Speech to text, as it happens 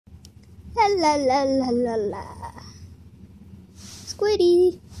La la la la la la.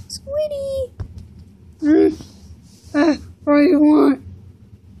 Squiddy, Squiddy. What do you want?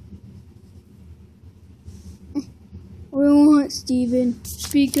 What do you want, Steven?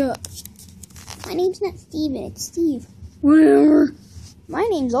 Speak up. My name's not Steven, it's Steve. Whatever. My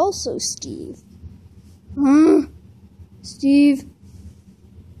name's also Steve. Huh? Steve?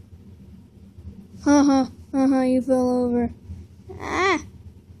 You fell over. Ah.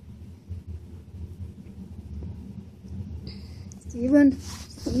 Steven?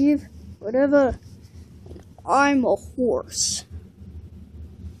 Steve? Whatever. I'm a horse.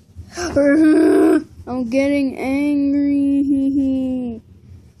 I'm getting angry.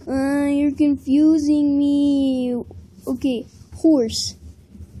 You're confusing me. Okay, horse.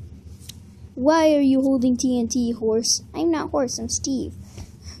 Why are you holding TNT, horse? I'm not horse, I'm Steve.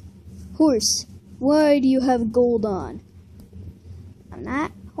 Horse, why do you have gold on? I'm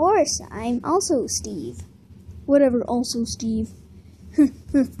not horse, I'm also Steve. Whatever, also Steve.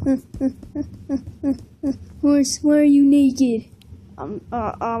 Horse, why are you naked? I'm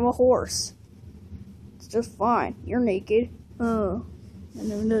a horse. It's just fine. You're naked. Oh, I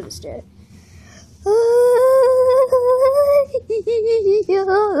never noticed that.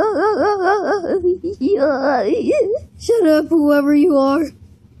 Shut up, whoever you are.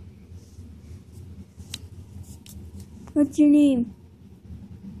 What's your name?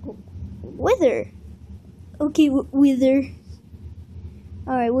 Wither. Okay, Wither.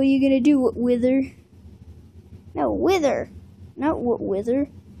 Alright, what are you gonna do, Wither? No, Wither. Not what Wither.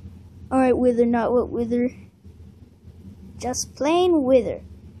 Alright, Wither, not what Wither. Just plain Wither.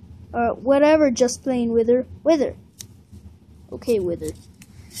 Whatever, just plain Wither. Wither. Okay, Wither.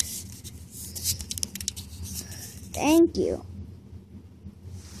 Thank you.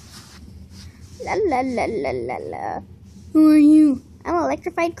 La la la la la la. Who are you? I'm an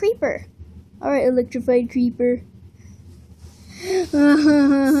electrified creeper. Alright, electrified creeper.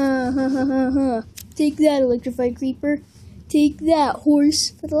 Take that, electrified creeper. Take that,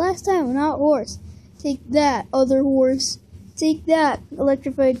 horse. For the last time, not horse. Take that, other horse. Take that,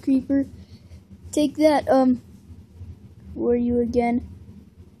 electrified creeper. Take that, who are you again?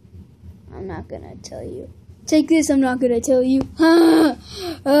 I'm not gonna tell you. Take this, I'm not gonna tell you. I'm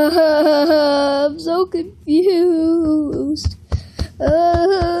so confused.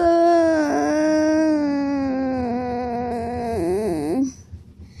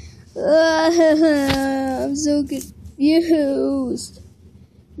 I'm so confused.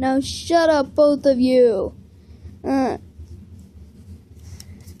 Now shut up, both of you. Wait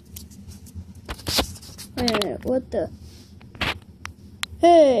a minute, what the?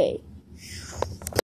 Hey!